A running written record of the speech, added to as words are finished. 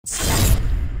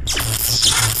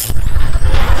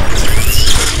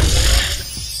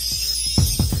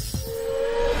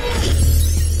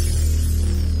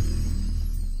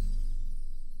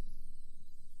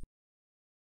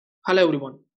Hello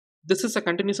everyone. This is a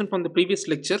continuation from the previous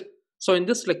lecture. So in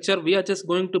this lecture we are just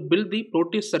going to build the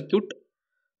Proteus circuit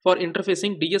for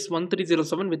interfacing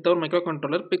DS1307 with our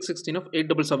microcontroller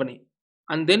PIC16F877A.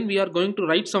 And then we are going to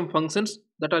write some functions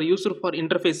that are used for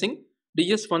interfacing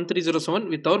DS1307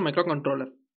 with our microcontroller.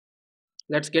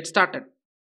 Let's get started.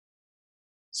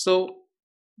 So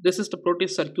this is the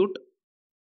Proteus circuit.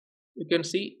 You can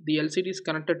see the LCD is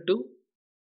connected to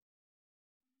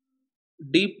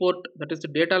D port, that is the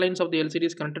data lines of the LCD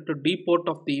is connected to D port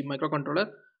of the microcontroller,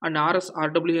 and RS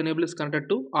RW enable is connected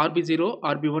to RB0,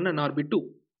 RB1 and RB2.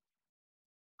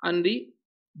 And the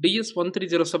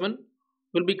DS1307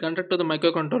 will be connected to the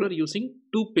microcontroller using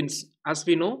two pins. As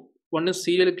we know, one is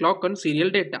serial clock and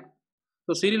serial data.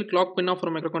 So serial clock pin of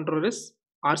our microcontroller is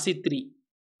RC3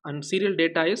 and serial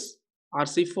data is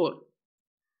RC4.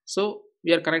 So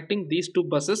we are connecting these two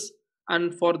buses,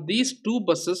 and for these two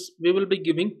buses we will be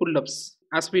giving pull-ups.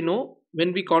 As we know,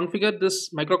 when we configure this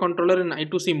microcontroller in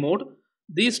I2C mode,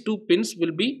 these two pins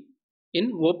will be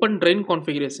in open drain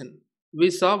configuration. We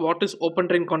saw what is open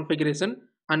drain configuration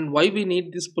and why we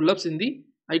need these pull-ups in the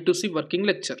I2C working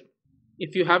lecture.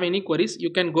 If you have any queries,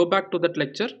 you can go back to that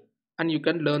lecture and you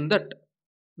can learn that.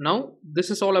 Now this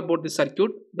is all about the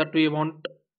circuit that we want,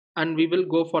 and we will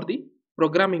go for the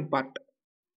programming part.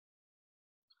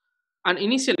 And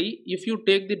initially, if you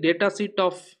take the data sheet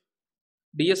of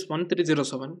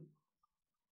DS1307,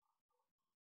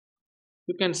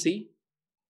 you can see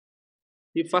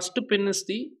the first pin is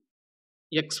the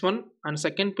X1 and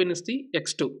second pin is the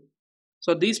X2.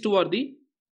 So these two are the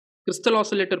crystal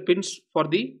oscillator pins for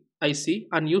the IC,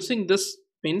 and using this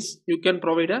pins you can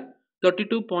provide a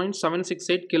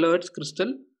 32.768 kHz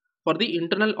crystal for the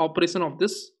internal operation of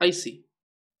this IC.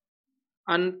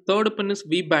 And third pin is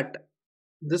VBAT.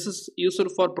 This is used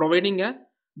for providing a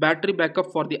battery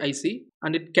backup for the IC,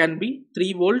 and it can be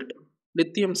 3 volt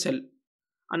lithium cell.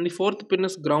 And the fourth pin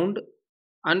is ground,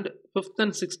 and fifth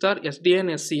and sixth are SDA and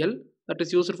SCL, that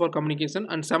is used for communication,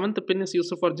 and seventh pin is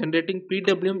used for generating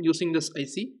PWM using this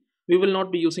IC. We will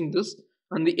not be using this.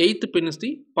 And the eighth pin is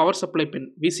the power supply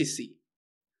pin, VCC.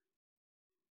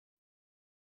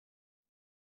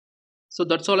 So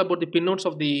that's all about the pin nodes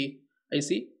of the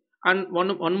IC. And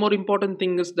one more important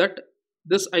thing is that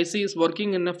this IC is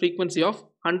working in a frequency of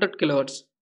 100 kHz.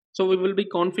 So we will be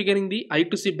configuring the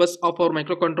I2C bus of our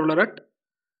microcontroller at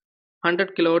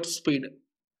 100 kHz speed.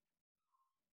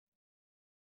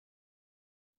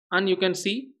 And you can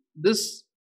see this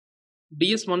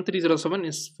DS1307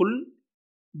 is full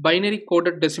binary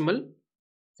coded decimal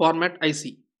format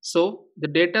IC. So the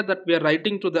data that we are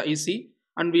writing to the IC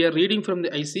and we are reading from the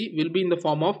IC will be in the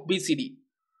form of BCD.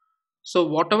 So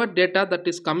whatever data that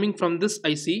is coming from this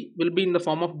IC will be in the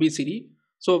form of BCD.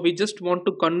 So we just want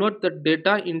to convert the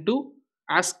data into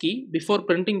ASCII before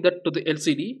printing that to the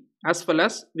LCD, as well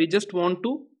as we just want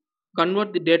to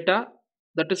convert the data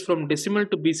that is from decimal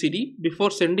to BCD before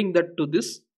sending that to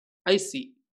this IC.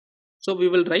 So we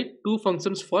will write two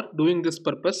functions for doing this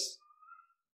purpose.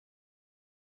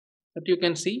 That you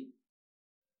can see,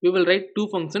 we will write two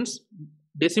functions,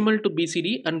 decimal to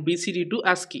BCD and BCD to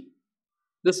ASCII.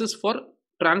 This is for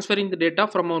transferring the data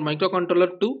from our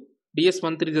microcontroller to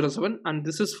DS1307, and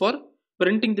this is for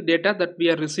printing the data that we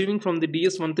are receiving from the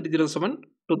DS1307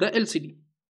 to the LCD.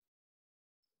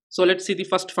 So let's see the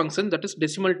first function, that is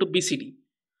decimal to BCD.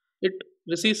 It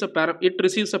receives a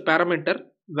parameter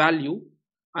value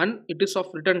and it is of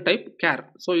return type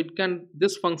char. So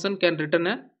this function can return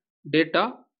a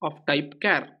data of type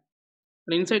char.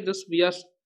 And inside this we are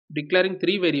declaring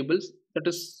three variables, that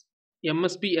is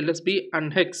MSB, LSB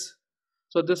and hex.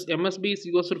 So this MSB is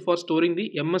used for storing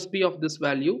the MSB of this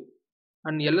value,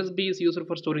 and LSB is used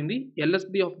for storing the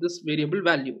LSB of this variable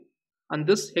value, and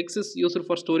this hex is used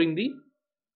for storing the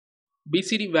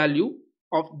BCD value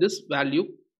of this value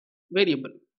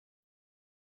variable.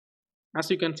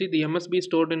 As you can see, the MSB is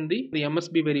stored in the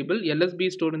MSB variable, LSB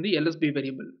is stored in the LSB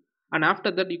variable, and after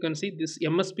that you can see this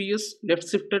MSB is left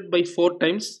shifted by 4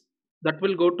 times. That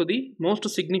will go to the most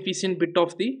significant bit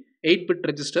of the 8-bit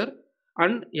register,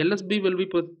 and LSB will be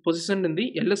positioned in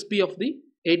the LSB of the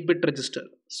 8-bit register.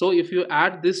 So if you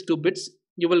add these 2 bits,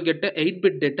 you will get a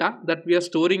 8-bit data that we are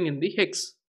storing in the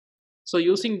hex. So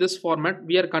using this format,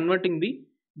 we are converting the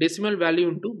decimal value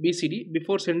into BCD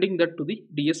before sending that to the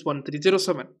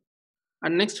DS1307.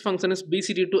 And next function is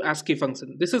BCD to ASCII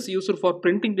function. This is used for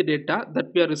printing the data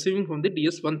that we are receiving from the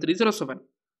DS1307.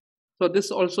 So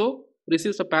this also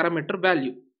receives a parameter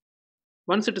value.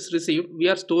 Once it is received, we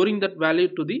are storing that value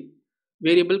to the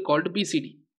variable called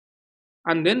BCD,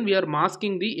 and then we are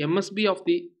masking the MSB of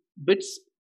the bits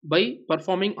by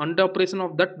performing AND operation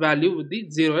of that value with the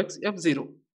 0xF0.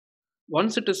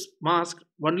 Once it is masked,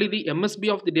 only the MSB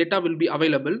of the data will be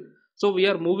available. So we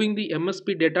are moving the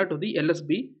MSB data to the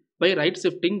LSB by right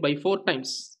shifting by 4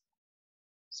 times.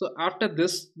 So after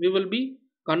this, we will be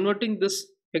converting this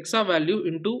hexa value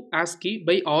into ASCII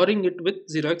by ORing it with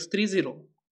 0x30.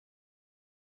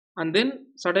 And then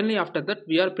suddenly after that,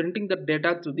 we are printing the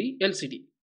data to the LCD.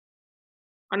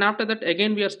 And after that,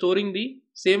 again we are storing the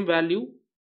same value,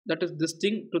 that is this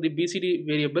thing, to the BCD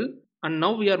variable. And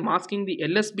now we are masking the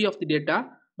LSB of the data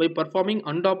by performing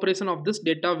AND operation of this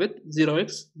data with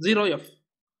 0x0f.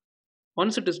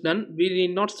 Once it is done, we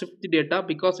need not shift the data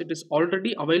because it is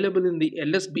already available in the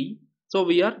LSB. So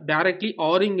we are directly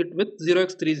ORing it with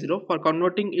 0x30 for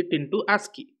converting it into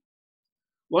ASCII.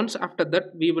 Once after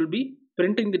that, we will be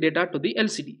printing the data to the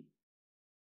LCD.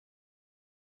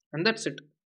 And that's it.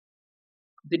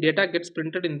 The data gets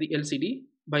printed in the LCD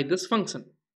by this function.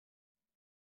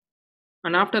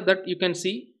 And after that, you can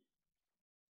see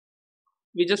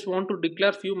we just want to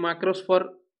declare few macros for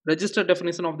register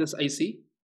definition of this IC,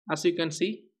 as you can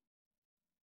see.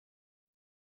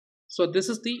 So this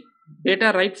is the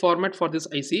data write format for this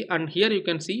IC, and here you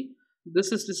can see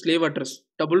this is the slave address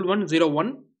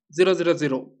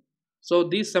 11011000. So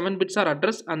these 7 bits are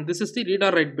address, and this is the read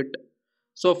or write bit.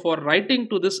 So for writing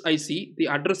to this IC, the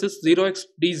address is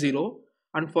 0xD0,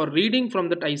 and for reading from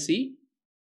that IC,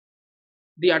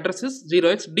 the address is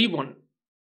 0xD1.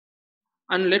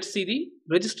 And let's see the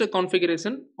register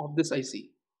configuration of this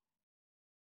IC.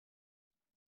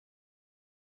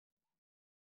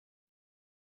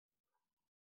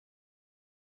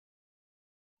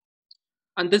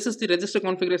 And this is the register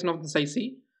configuration of this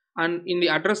IC. And in the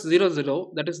address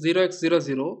 00, that is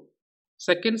 0x00,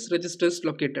 seconds register is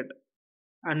located.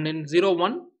 And in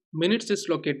 01, minutes is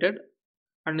located.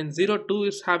 And in 02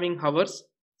 is having hours,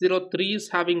 03 is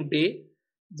having day,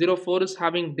 04 is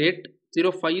having date,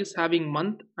 05 is having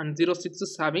month, and 06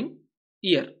 is having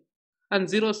year. And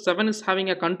 07 is having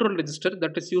a control register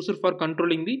that is used for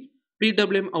controlling the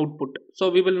PWM output. So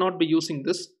we will not be using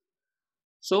this.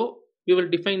 So we will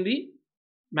define the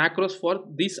macros for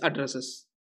these addresses.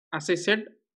 As I said,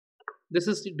 this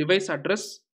is the device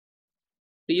address,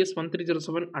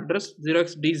 DS1307 address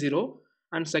 0xD0,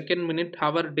 and second, minute,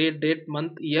 hour, day, date,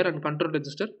 month, year, and control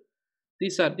register.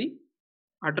 These are the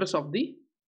address of the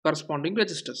corresponding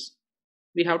registers.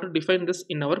 We have to define this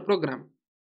in our program.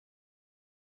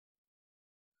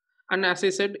 And as I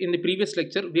said in the previous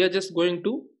lecture, we are just going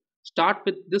to start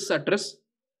with this address,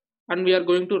 and we are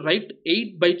going to write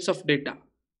 8 bytes of data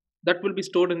that will be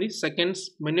stored in the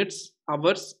seconds, minutes,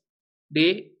 hours,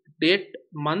 day, date,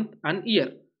 month, and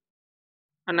year.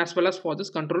 And as well as for this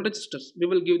control registers, we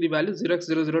will give the value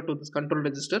 0x00 to this control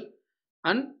register,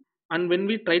 and when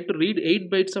we try to read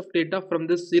 8 bytes of data from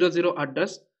this 00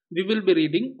 address, we will be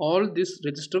reading all these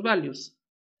register values.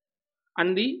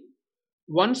 And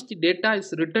once the data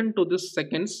is written to this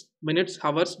seconds, minutes,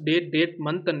 hours, day, date,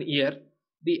 month, and year,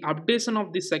 the updation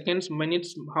of the seconds,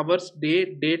 minutes, hours,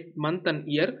 day, date, month, and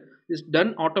year is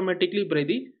done automatically by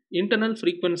the internal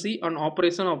frequency and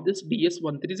operation of this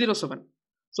DS1307.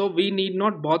 So we need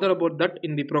not bother about that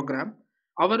in the program.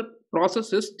 Our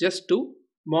process is just to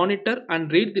monitor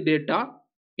and read the data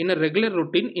in a regular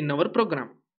routine in our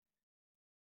program.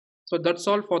 So that's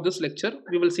all for this lecture.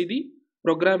 We will see the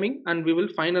programming and we will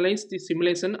finalize the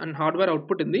simulation and hardware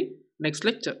output in the next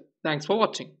lecture. Thanks for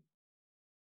watching.